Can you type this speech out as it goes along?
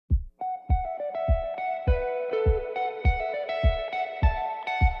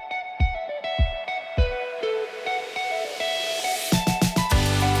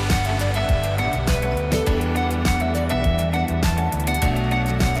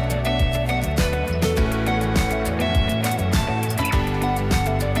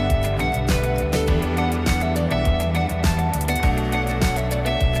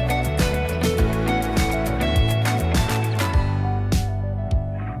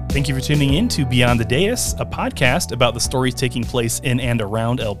Thank you for tuning in to Beyond the Dais, a podcast about the stories taking place in and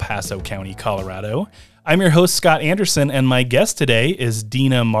around El Paso County, Colorado. I'm your host, Scott Anderson, and my guest today is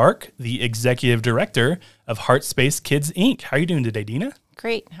Dina Mark, the Executive Director of Heartspace Kids, Inc. How are you doing today, Dina?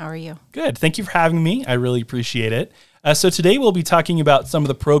 Great. How are you? Good. Thank you for having me. I really appreciate it. So today we'll be talking about some of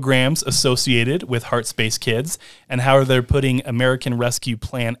the programs associated with Heartspace Kids and how they're putting American Rescue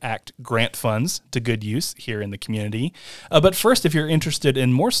Plan Act grant funds to good use here in the community. But first, if you're interested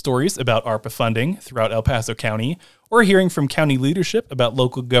in more stories about ARPA funding throughout El Paso County or hearing from county leadership about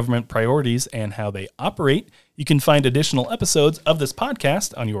local government priorities and how they operate, you can find additional episodes of this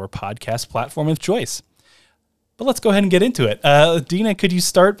podcast on your podcast platform of choice. But let's go ahead and get into it. Dina, could you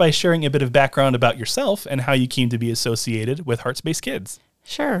start by sharing a bit of background about yourself and how you came to be associated with Heartspace Kids?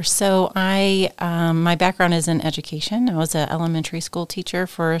 Sure. So my background is in education. I was an elementary school teacher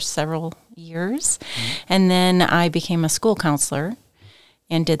for several years, and then I became a school counselor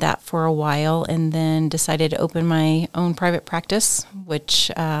and did that for a while, and then decided to open my own private practice, which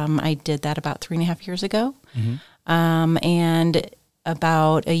I did that about 3.5 years ago. And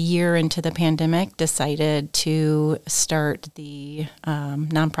about a year into the pandemic, decided to start the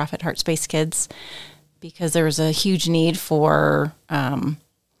nonprofit Heartspace Kids because there was a huge need for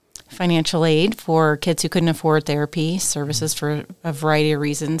financial aid for kids who couldn't afford therapy services for a variety of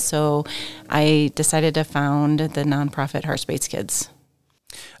reasons. So I decided to found the nonprofit Heartspace Kids.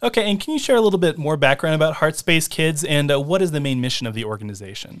 Okay, and can you share a little bit more background about Heartspace Kids and what is the main mission of the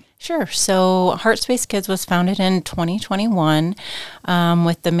organization? Sure. So Heartspace Kids was founded in 2021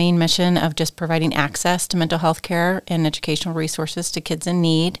 with the main mission of just providing access to mental health care and educational resources to kids in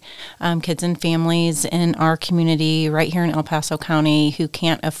need, kids and families in our community right here in El Paso County who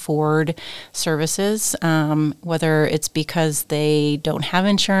can't afford services, whether it's because they don't have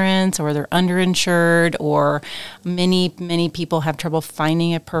insurance or they're underinsured, or many people have trouble finding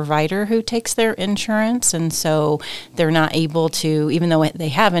a provider who takes their insurance, and so they're not able to, even though they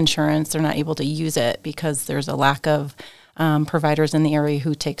have insurance, they're not able to use it because there's a lack of providers in the area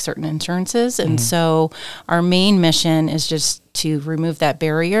who take certain insurances. And so our main mission is just to remove that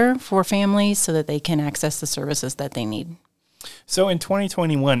barrier for families so that they can access the services that they need. So in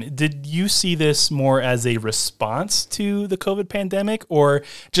 2021, did you see this more as a response to the COVID pandemic, or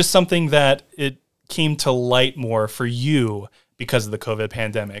just something that it came to light more for you because of the COVID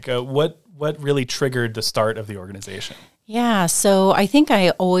pandemic? What really triggered the start of the organization? Yeah, so I think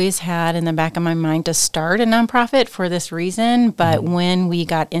I always had in the back of my mind to start a nonprofit for this reason, but when we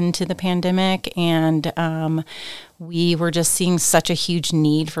got into the pandemic and we were just seeing such a huge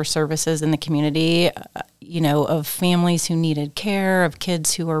need for services in the community, of families who needed care, of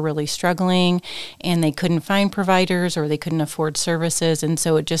kids who were really struggling and they couldn't find providers or they couldn't afford services. And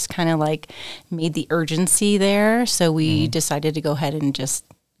so it just kind of like made the urgency there. So we decided to go ahead and just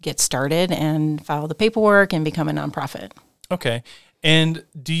get started and file the paperwork and become a nonprofit. Okay. And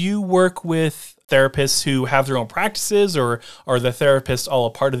do you work with therapists who have their own practices, or are the therapists all a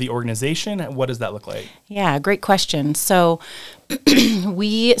part of the organization? What does that look like? Yeah, great question. So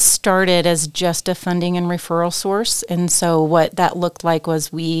we started as just a funding and referral source. And so what that looked like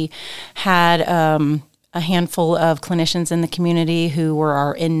was we had a handful of clinicians in the community who were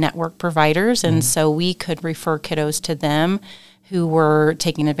our in-network providers. And so we could refer kiddos to them who were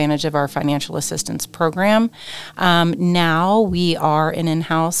taking advantage of our financial assistance program. Now we are an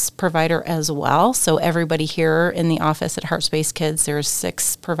in-house provider as well. So everybody here in the office at Heartspace Kids, there's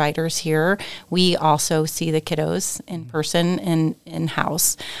 6 providers here. We also see the kiddos in person and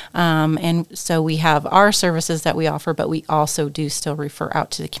in-house. And so we have our services that we offer, but we also do still refer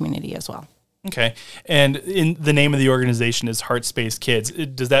out to the community as well. Okay. And in the name of the organization is Heartspace Kids.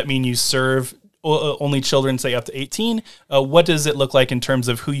 Does that mean you serve only children, say, up to 18? What does it look like in terms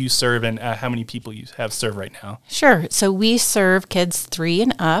of who you serve and how many people you have served right now? Sure. So we serve kids 3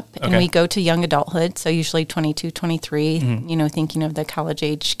 and up, and we go to young adulthood, so usually 22, 23, thinking of the college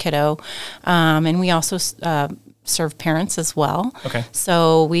age kiddo. And we also serve parents as well. Okay.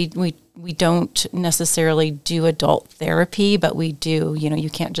 So we don't necessarily do adult therapy, but we do,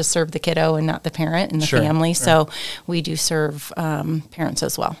 you can't just serve the kiddo and not the parent and the family. Sure. So we do serve parents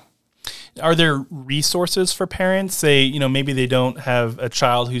as well. Are there resources for parents? Say, maybe they don't have a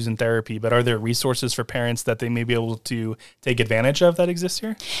child who's in therapy, but are there resources for parents that they may be able to take advantage of that exist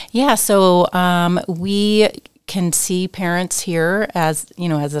here? Yeah, so we can see parents here as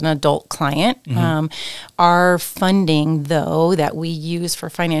an adult client. Our funding, though, that we use for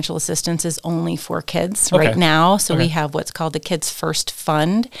financial assistance is only for kids right now. So we have what's called the Kids First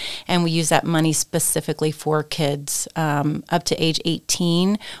Fund, and we use that money specifically for kids up to age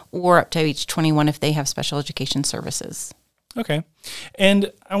 18 or up to age 21 if they have special education services. Okay.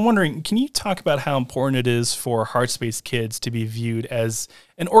 And I'm wondering, can you talk about how important it is for Heartspace Kids to be viewed as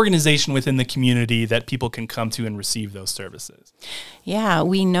an organization within the community that people can come to and receive those services? Yeah,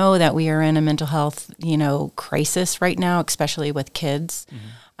 we know that we are in a mental health, crisis right now, especially with kids.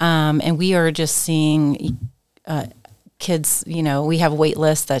 And we are just seeing kids, we have a wait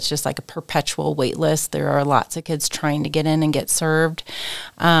list that's just like a perpetual wait list. There are lots of kids trying to get in and get served.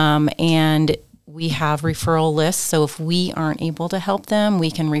 And we have referral lists. So if we aren't able to help them, we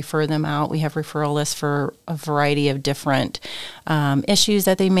can refer them out. We have referral lists for a variety of different issues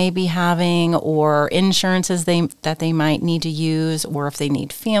that they may be having, or insurances that they might need to use, or if they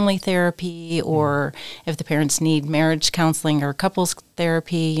need family therapy, or if the parents need marriage counseling or couples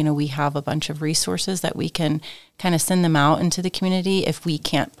therapy. We have a bunch of resources that we can kind of send them out into the community if we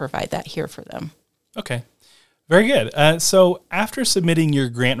can't provide that here for them. Okay. Very good. So after submitting your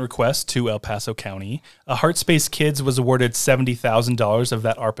grant request to El Paso County, Heartspace Kids was awarded $70,000 of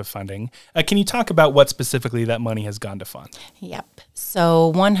that ARPA funding. Can you talk about what specifically that money has gone to fund? Yep.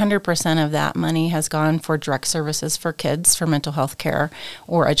 So 100% of that money has gone for direct services for kids, for mental health care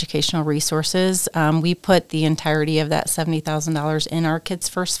or educational resources. We put the entirety of that $70,000 in our Kids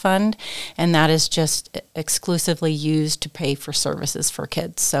First Fund, and that is just exclusively used to pay for services for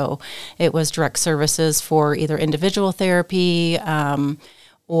kids. So it was direct services for either individual therapy,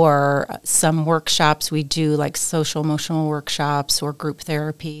 or some workshops we do, like social emotional workshops or group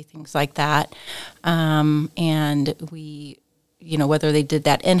therapy, things like that. And we, whether they did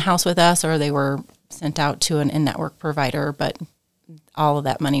that in-house with us or they were sent out to an in-network provider, but all of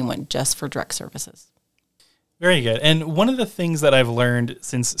that money went just for direct services. Very good. And one of the things that I've learned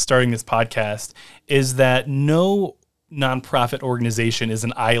since starting this podcast is that no nonprofit organization is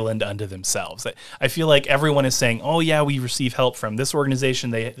an island unto themselves. I feel like everyone is saying, oh yeah, we receive help from this organization.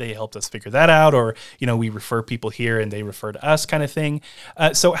 They helped us figure that out. Or, we refer people here and they refer to us, kind of thing.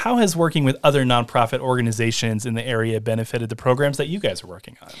 So how has working with other nonprofit organizations in the area benefited the programs that you guys are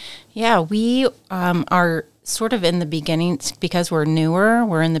working on? Yeah, we are sort of in the beginning, because we're newer,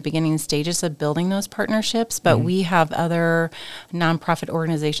 we're in the beginning stages of building those partnerships, but we have other nonprofit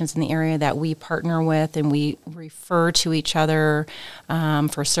organizations in the area that we partner with, and we refer to each other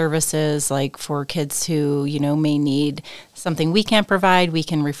for services, like for kids who, may need something we can't provide, we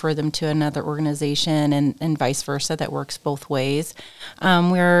can refer them to another organization, and vice versa. That works both ways.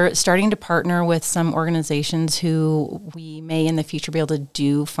 We're starting to partner with some organizations who we may in the future be able to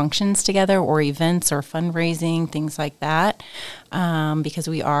do functions together or events or fundraising, things like that, because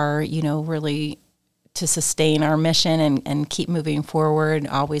we are, really to sustain our mission and keep moving forward,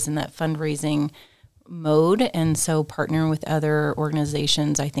 always in that fundraising mode. And so partnering with other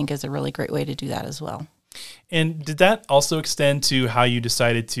organizations, I think, is a really great way to do that as well. And did that also extend to how you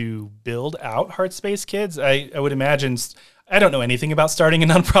decided to build out Heartspace Kids? I would imagine, I don't know anything about starting a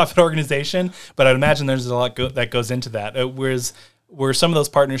nonprofit organization, but I'd imagine there's a lot that goes into that. Were some of those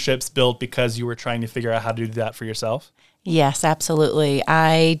partnerships built because you were trying to figure out how to do that for yourself? Yes, absolutely.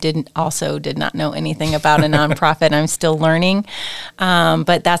 I did not know anything about a nonprofit. I'm still learning.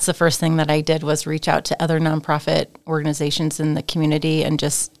 But that's the first thing that I did, was reach out to other nonprofit organizations in the community and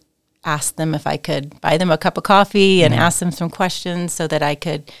just ask them if I could buy them a cup of coffee and ask them some questions so that I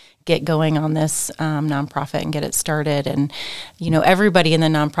could get going on this nonprofit and get it started. And, everybody in the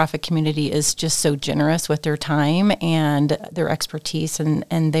nonprofit community is just so generous with their time and their expertise,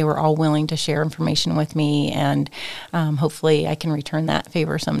 and they were all willing to share information with me, and hopefully I can return that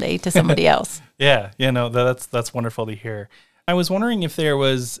favor someday to somebody else. Yeah, that's wonderful to hear. I was wondering if there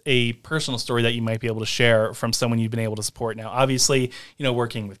was a personal story that you might be able to share from someone you've been able to support. Now, obviously,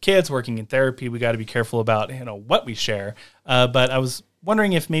 working with kids, working in therapy, we got to be careful about, what we share. But I was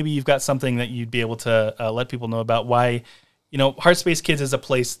wondering if maybe you've got something that you'd be able to let people know about why, Heartspace Kids is a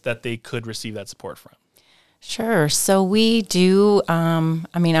place that they could receive that support from. Sure. So we do,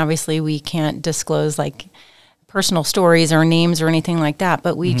 obviously we can't disclose like personal stories or names or anything like that,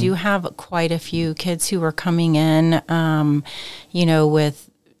 but we do have quite a few kids who are coming in, with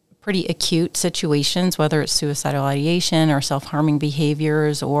pretty acute situations, whether it's suicidal ideation or self-harming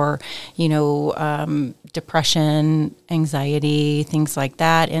behaviors or, depression, anxiety, things like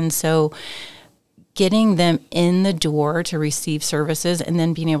that. And so getting them in the door to receive services and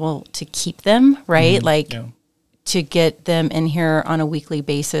then being able to keep them, right? To get them in here on a weekly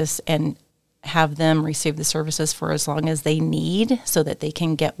basis and have them receive the services for as long as they need so that they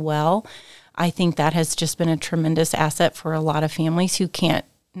can get well. I think that has just been a tremendous asset for a lot of families who can't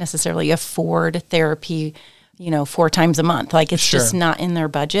necessarily afford therapy, 4 times a month. Like it's Sure. just not in their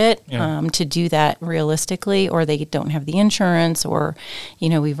budget to do that realistically, or they don't have the insurance, or,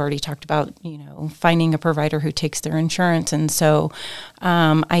 we've already talked about, finding a provider who takes their insurance. And so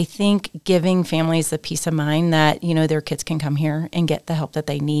I think giving families the peace of mind that, their kids can come here and get the help that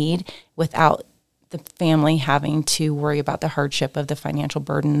they need without the family having to worry about the hardship of the financial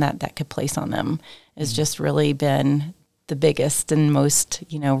burden that could place on them has just really been the biggest and most,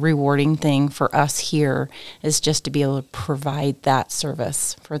 rewarding thing for us here, is just to be able to provide that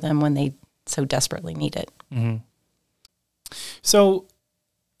service for them when they so desperately need it. Mm-hmm. So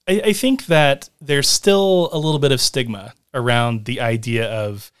I think that there's still a little bit of stigma around the idea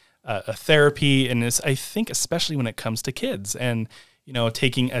of a therapy. And I think especially when it comes to kids and,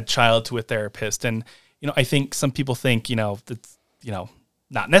 taking a child to a therapist. And, I think some people think, that's,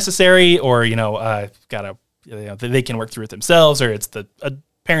 not necessary, or, gotta, they can work through it themselves, or it's a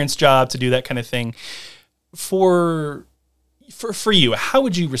parent's job to do that kind of thing. For you, how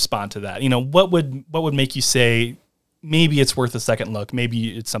would you respond to that? What would make you say, maybe it's worth a second look,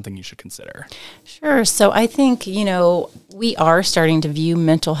 maybe it's something you should consider? Sure. So I think, we are starting to view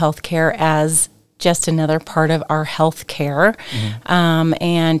mental health care as just another part of our health care. Mm-hmm.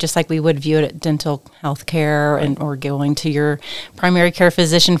 And just like we would view it at dental health care, right, or going to your primary care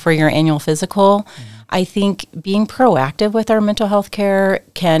physician for your annual physical. Mm-hmm. I think being proactive with our mental health care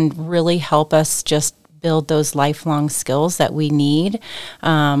can really help us just build those lifelong skills that we need,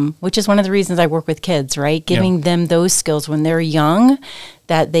 which is one of the reasons I work with kids, right? Giving them those skills when they're young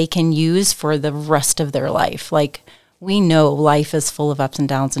that they can use for the rest of their life. Like, we know life is full of ups and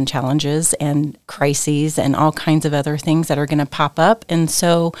downs and challenges and crises and all kinds of other things that are going to pop up. And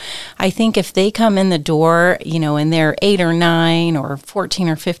so I think if they come in the door, and they're 8 or 9 or 14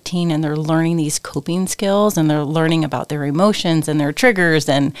 or 15, and they're learning these coping skills, and they're learning about their emotions and their triggers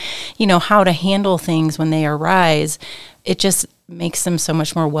and, how to handle things when they arise, it just makes them so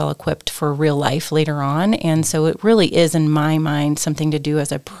much more well-equipped for real life later on. And so it really is, in my mind, something to do as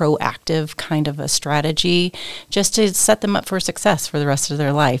a proactive kind of a strategy, just to set them up for success for the rest of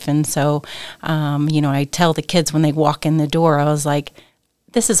their life. And so, I tell the kids when they walk in the door, I was like,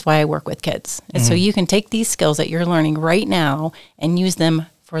 this is why I work with kids. And so you can take these skills that you're learning right now and use them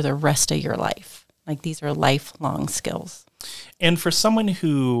for the rest of your life. Like, these are lifelong skills. And for someone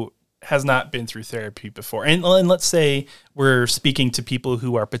who has not been through therapy before, and let's say we're speaking to people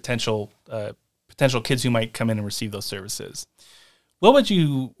who are potential kids who might come in and receive those services, what would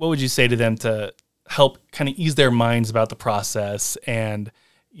you say to them to help kind of ease their minds about the process and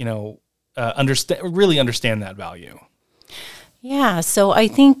understand that value? Yeah. So I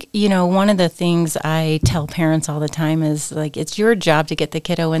think, one of the things I tell parents all the time is, like, it's your job to get the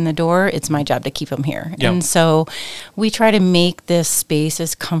kiddo in the door. It's my job to keep them here. Yep. And so we try to make this space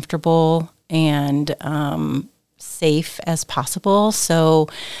as comfortable and safe as possible. So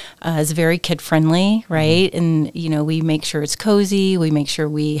it's very kid friendly, right? And, we make sure it's cozy. We make sure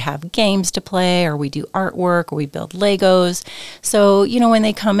we have games to play, or we do artwork, or we build Legos. So, when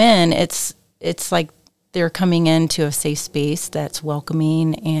they come in, it's like they're coming into a safe space that's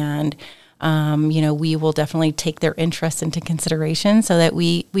welcoming, and we will definitely take their interests into consideration so that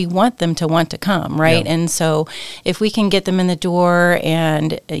we want them to want to come, right? Yeah. And so if we can get them in the door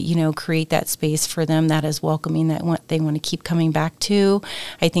and, create that space for them that is welcoming, that they want to keep coming back to,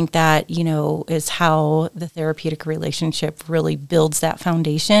 I think that, is how the therapeutic relationship really builds that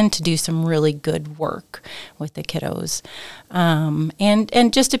foundation to do some really good work with the kiddos.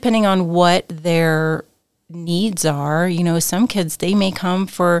 And just depending on what their needs are, some kids, they may come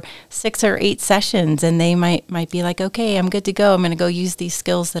for 6 or 8 sessions, and they might be like, okay, I'm good to go. I'm going to go use these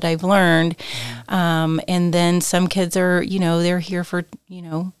skills that I've learned. And then some kids are, they're here for,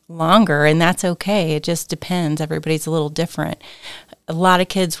 longer, and that's okay. It just depends. Everybody's a little different. A lot of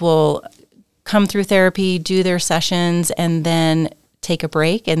kids will come through therapy, do their sessions, and then take a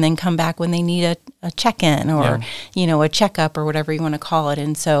break, and then come back when they need a check-in or, a checkup or whatever you want to call it.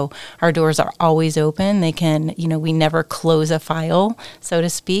 And so our doors are always open. They can, we never close a file, so to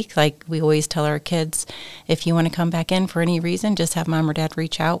speak. Like, we always tell our kids, if you want to come back in for any reason, just have mom or dad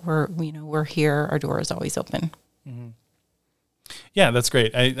reach out. We're here. Our door is always open. Mm-hmm. Yeah, that's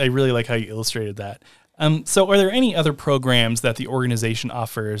great. I really like how you illustrated that. So are there any other programs that the organization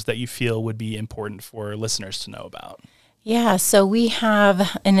offers that you feel would be important for listeners to know about? Yeah, so we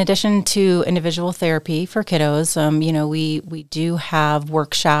have, in addition to individual therapy for kiddos, we do have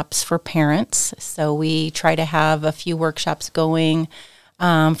workshops for parents. So we try to have a few workshops going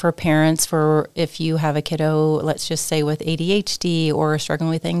for parents, for if you have a kiddo, let's just say with ADHD or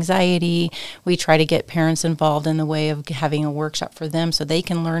struggling with anxiety, we try to get parents involved in the way of having a workshop for them so they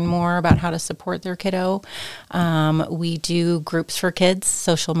can learn more about how to support their kiddo. We do groups for kids,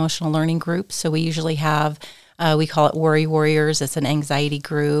 social emotional learning groups. So we usually have we call it Worry Warriors. It's an anxiety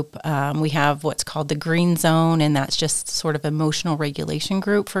group. We have what's called the Green Zone, and that's just sort of emotional regulation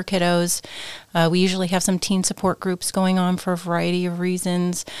group for kiddos. We usually have some teen support groups going on for a variety of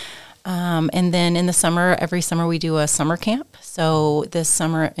reasons. And then in the summer, every summer we do a summer camp. So this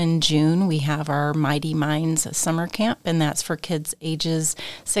summer in June, we have our Mighty Minds summer camp, and that's for kids ages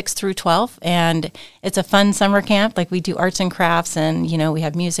 6 through 12. And it's a fun summer camp. Like we do arts and crafts and, we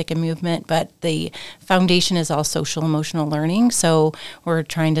have music and movement, but the foundation is all social emotional learning. So we're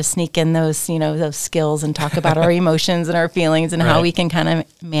trying to sneak in those, those skills and talk about our emotions and our feelings and how we can kind of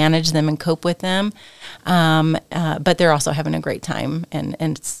manage them and cope with them. But they're also having a great time, and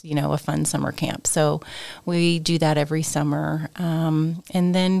it's, a fun summer camp. So we do that every summer.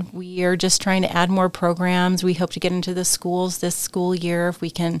 And then we are just trying to add more programs. We hope to get into the schools this school year. If we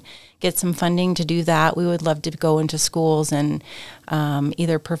can get some funding to do that, we would love to go into schools and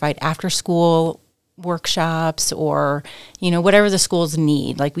either provide after school workshops or, whatever the schools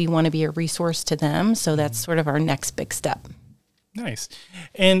need. Like we want to be a resource to them. So that's sort of our next big step. Nice.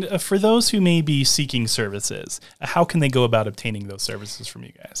 And for those who may be seeking services, how can they go about obtaining those services from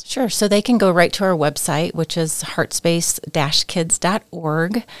you guys? Sure. So they can go right to our website, which is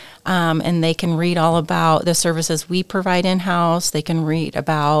heartspace-kids.org, and they can read all about the services we provide in-house. They can read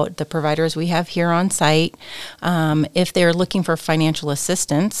about the providers we have here on site. If they're looking for financial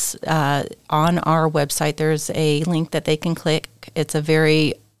assistance, on our website, there's a link that they can click. It's a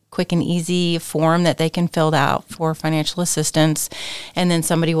very quick and easy form that they can fill out for financial assistance, and then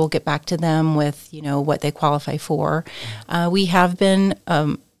somebody will get back to them with what they qualify for. We have been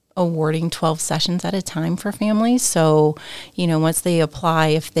awarding 12 sessions at a time for families, so once they apply,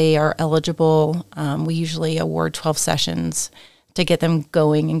 if they are eligible, we usually award 12 sessions to get them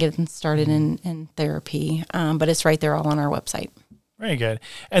going and get them started in therapy, but it's right there all on our website. Very good.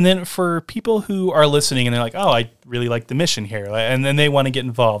 And then for people who are listening and they're like, oh, I really like the mission here, and then they want to get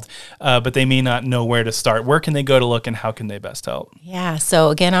involved, but they may not know where to start. Where can they go to look, and how can they best help? Yeah.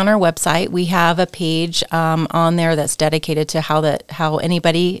 So again, on our website, we have a page on there that's dedicated to how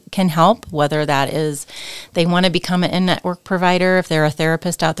anybody can help, whether that is they want to become an in-network provider. If they're a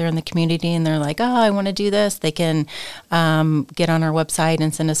therapist out there in the community and they're like, oh, I want to do this, they can get on our website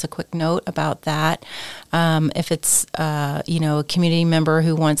and send us a quick note about that. If it's, a community member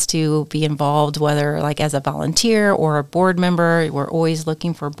who wants to be involved, whether like as a volunteer or a board member, we're always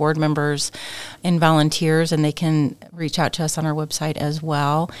looking for board members and volunteers, and they can reach out to us on our website as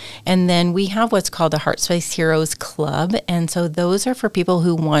well. And then we have what's called the Heartspace Heroes Club. And so those are for people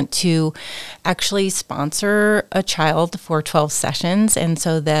who want to actually sponsor a child for 12 sessions. And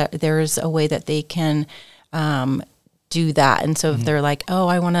so that there's a way that they can do that. And so if they're like, oh,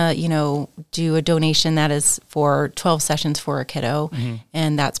 I want to, do a donation that is for 12 sessions for a kiddo,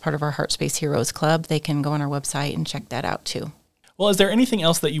 and that's part of our Heartspace Heroes Club, they can go on our website and check that out too. Well, is there anything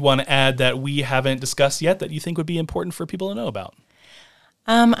else that you want to add that we haven't discussed yet that you think would be important for people to know about?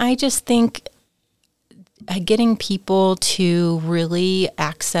 I just think getting people to really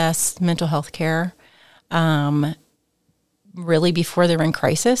access mental health care really before they're in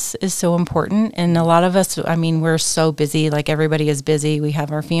crisis is so important. And a lot of us, we're so busy, like everybody is busy. We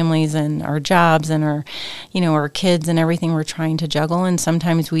have our families and our jobs and our, our kids and everything we're trying to juggle. And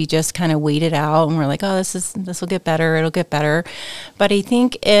sometimes we just kind of wait it out and we're like, oh, this will get better. It'll get better. But I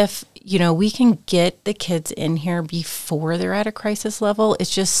think if, we can get the kids in here before they're at a crisis level,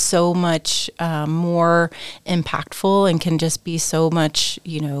 it's just so much more impactful and can just be so much,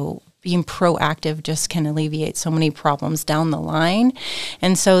 being proactive just can alleviate so many problems down the line.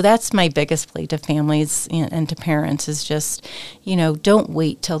 And so that's my biggest plea to families and to parents is just, don't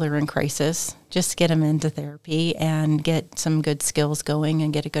wait till they're in crisis. Just get them into therapy and get some good skills going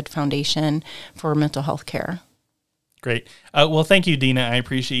and get a good foundation for mental health care. Great. Well, thank you, Dina. I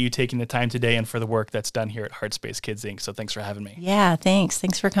appreciate you taking the time today and for the work that's done here at Heartspace Kids, Inc. So thanks for having me. Yeah, thanks.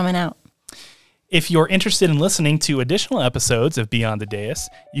 Thanks for coming out. If you're interested in listening to additional episodes of Beyond the Dais,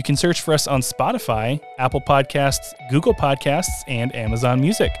 you can search for us on Spotify, Apple Podcasts, Google Podcasts, and Amazon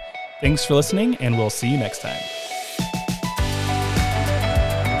Music. Thanks for listening, and we'll see you next time.